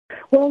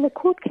Well, the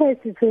court case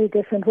is very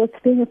different. What's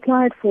being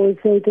applied for is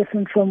very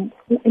different from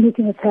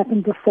anything that's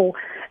happened before.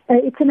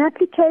 It's an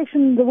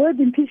application, the word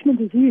impeachment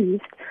is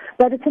used,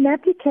 but it's an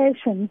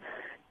application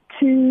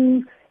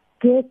to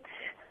get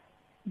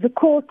the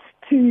court,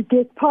 to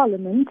get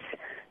Parliament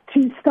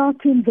to start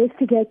to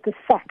investigate the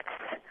facts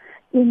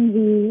in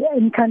the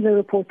Nkandla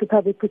report, the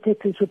Public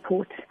Protector's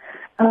report.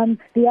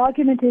 The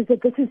argument is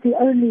that this is the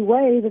only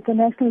way that the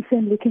National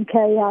Assembly can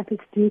carry out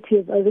its duty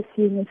of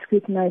overseeing and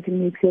scrutinizing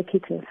the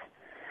executive.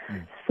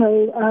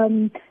 So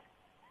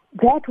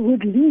that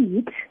would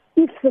lead,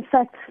 if the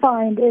facts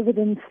find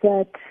evidence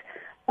that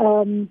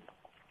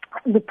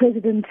the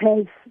President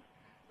has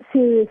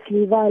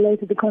seriously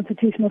violated the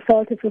Constitution or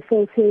failed to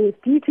fulfill serious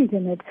duties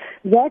in it,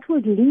 that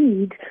would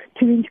lead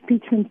to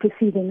impeachment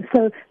proceedings.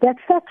 So that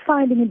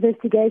fact-finding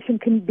investigation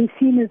can be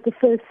seen as the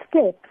first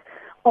step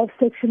of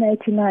Section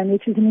 89,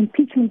 which is an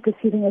impeachment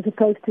proceeding as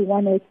opposed to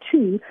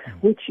 182,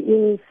 which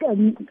is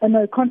a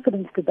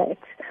no-confidence debate.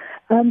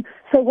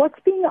 So what's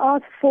being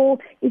asked for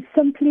is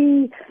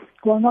simply,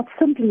 well, not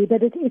simply,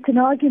 but it's an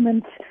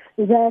argument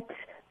that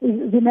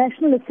the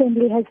National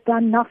Assembly has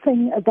done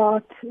nothing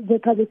about the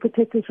Public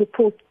Protector's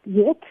report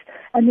yet,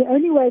 and the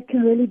only way it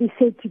can really be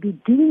said to be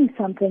doing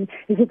something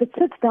is if it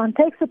sits down,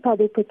 takes the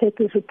Public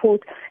Protector's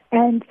report,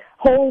 and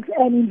holds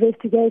an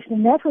investigation,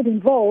 and that would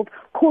involve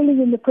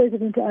calling in the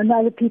President and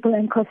other people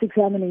and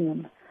cross-examining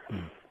them.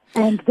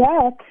 And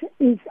that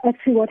is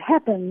actually what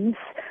happens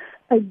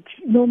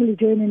normally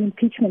during an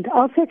impeachment.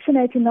 Our Section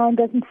 89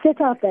 doesn't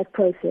set out that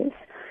process,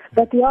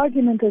 but the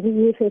argument of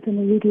the EFF and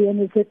the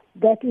UDM is that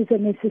that is a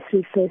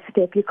necessary first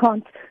step. You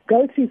can't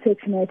go through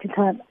Section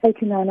 89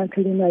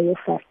 until you know your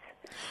facts.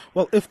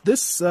 Well, if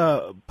this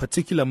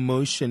particular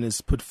motion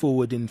is put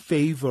forward in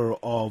favor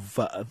of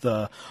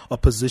the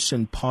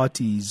opposition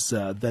parties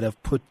that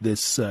have put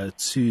this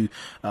to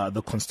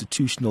the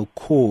Constitutional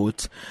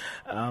Court,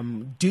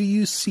 do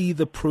you see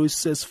the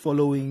process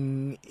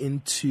following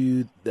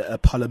into a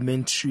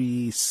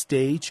parliamentary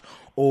stage,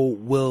 or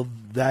will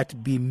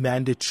that be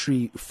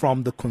mandatory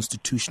from the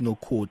Constitutional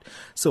Court?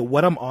 So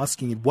what I'm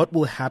asking is, what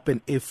will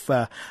happen if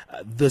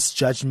this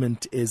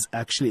judgment is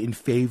actually in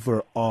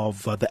favor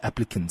of the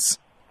applicants?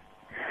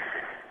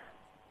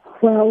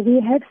 Well, we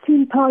have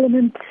seen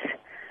Parliament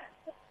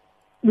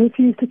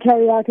refuse to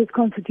carry out its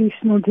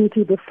constitutional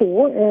duty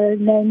before,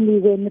 namely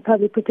when the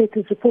Public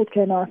Protector's report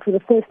came out for the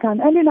first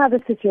time, and in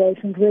other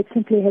situations where it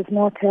simply has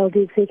not held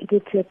the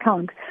executive to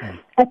account.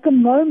 At the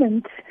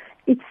moment,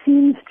 it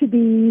seems to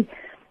be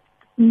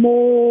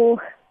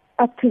more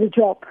up to the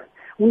job.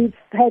 We've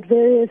had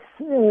various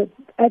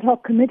ad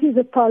hoc committees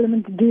of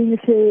Parliament doing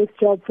a serious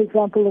job, for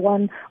example, the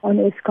one on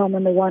ESCOM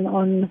and the one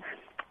on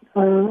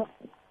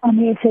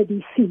the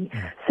SABC.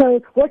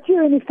 So what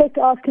you're in effect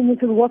asking is,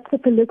 what's the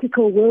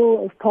political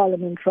will of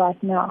Parliament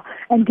right now?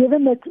 And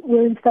given that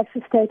we're in such a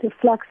state of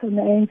flux on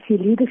the ANC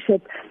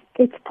leadership,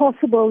 it's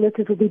possible that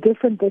it will be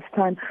different this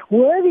time.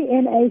 Were the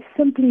NA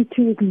simply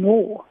to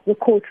ignore the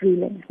court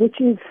ruling, which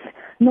is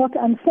not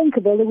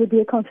unthinkable, there would be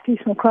a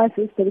constitutional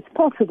crisis, but it's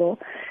possible,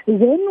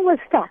 then we're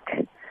stuck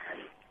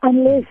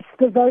unless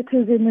the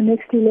voters in the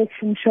next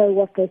election show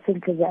what they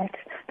think of that.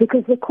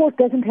 Because the court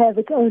doesn't have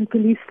its own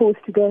police force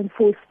to go and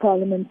force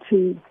Parliament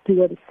to do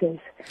what it says.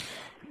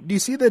 Do you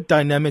see the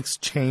dynamics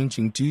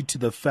changing due to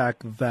the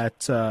fact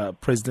that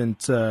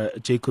President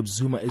Jacob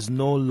Zuma is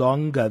no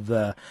longer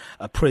the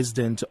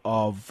president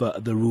of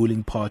the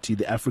ruling party,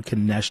 the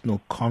African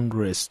National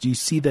Congress? Do you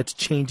see that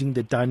changing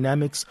the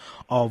dynamics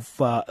of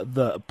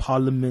the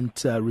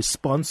Parliament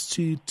response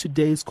to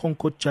today's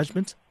Concord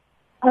judgment?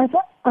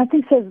 I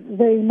think so,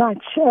 very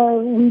much.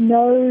 We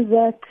know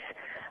that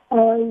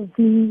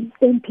the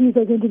MPs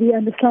are going to be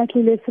under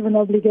slightly less of an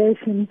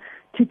obligation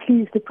to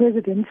please the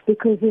President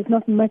because there's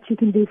not much you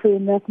can do for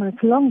him that much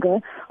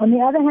longer. On the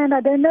other hand, I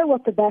don't know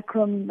what the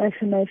backroom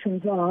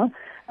machinations are.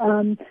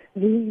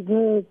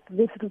 The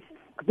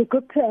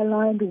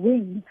Gupta-aligned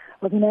wing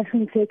of the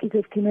National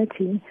Executive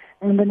Committee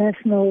and the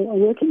National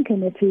Working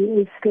Committee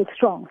is still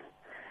strong.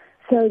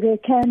 So there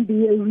can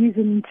be a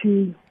reason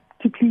to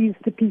please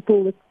the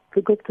people that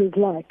the Guptas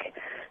like.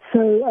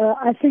 So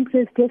I think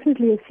there's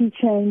definitely a sea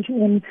change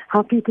in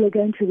how people are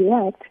going to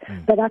react,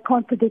 but I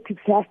can't predict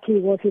exactly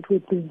what it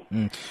would be.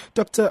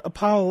 Dr.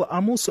 Powell,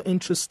 I'm also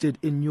interested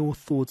in your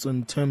thoughts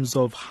in terms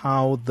of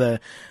how the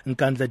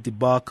Nkandla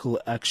debacle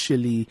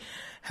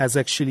has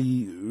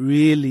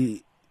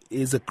really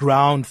is a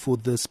ground for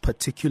this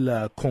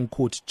particular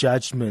Concord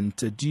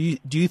judgment. Do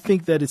you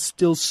think that it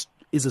still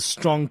is a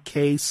strong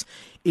case,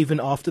 even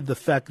after the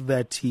fact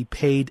that he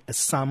paid a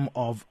sum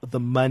of the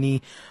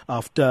money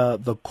after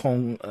the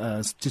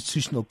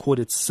Constitutional Court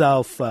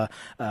itself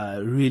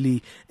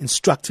really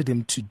instructed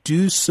him to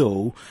do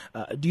so?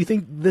 Do you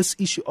think this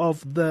issue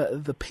of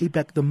the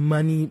payback the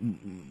money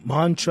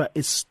mantra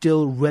is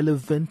still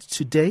relevant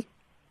today?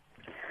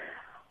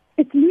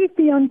 It moves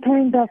beyond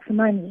paying back the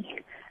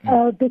money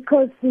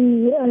because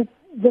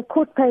the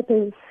court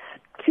papers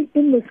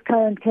in this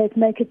current case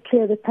make it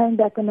clear that paying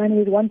back the money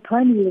is one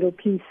tiny little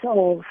piece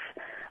of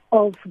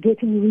of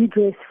getting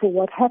redress for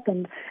what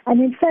happened. And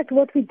in fact,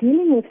 what we're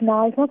dealing with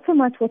now is not so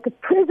much what the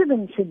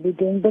president should be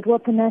doing, but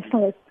what the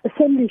National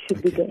Assembly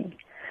should be doing.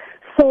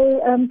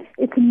 So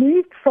it's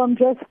moved from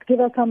just give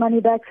us our money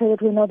back so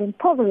that we're not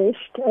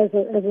impoverished as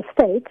a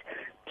state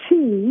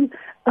to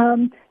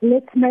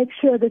let's make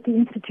sure that the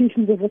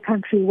institutions of the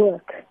country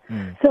work.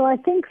 So I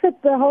think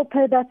that the whole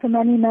pay back the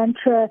money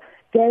mantra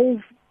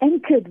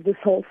anchored this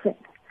whole thing.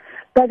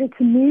 But it's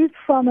moved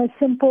from a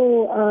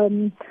simple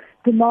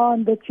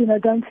demand that,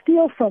 don't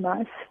steal from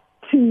us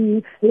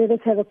to let us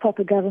have a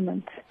proper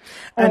government.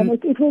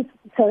 It was,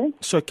 sorry?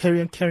 So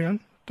carry on.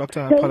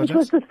 Doctor, I so apologize. It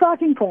was the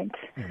starting point,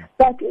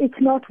 but it's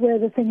not where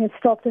the thing has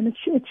stopped, and it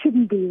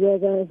shouldn't be where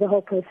the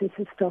whole process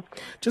has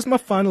stopped. Just my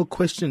final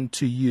question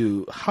to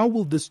you. How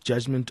will this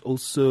judgment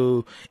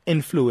also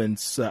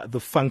influence the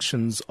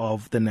functions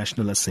of the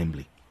National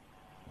Assembly?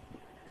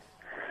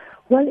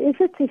 Well,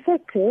 if it's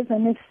effective,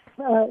 and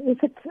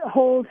if it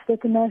holds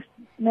that the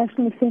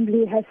National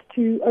Assembly has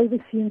to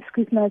oversee and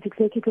scrutinize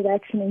executive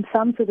action in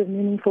some sort of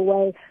meaningful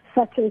way,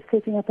 such as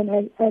setting up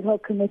an ad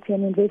hoc committee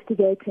and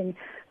investigating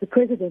the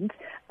president,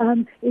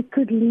 it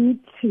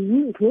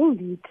will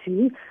lead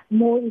to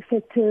more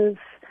effective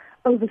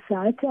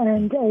oversight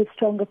and a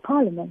stronger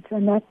parliament,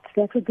 and that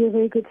would be a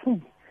very good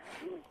thing.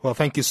 Well,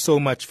 thank you so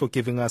much for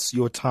giving us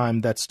your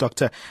time. That's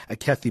Dr.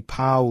 Cathy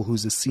Powell,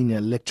 who's a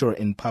senior lecturer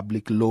in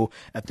public law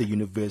at the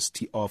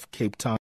University of Cape Town.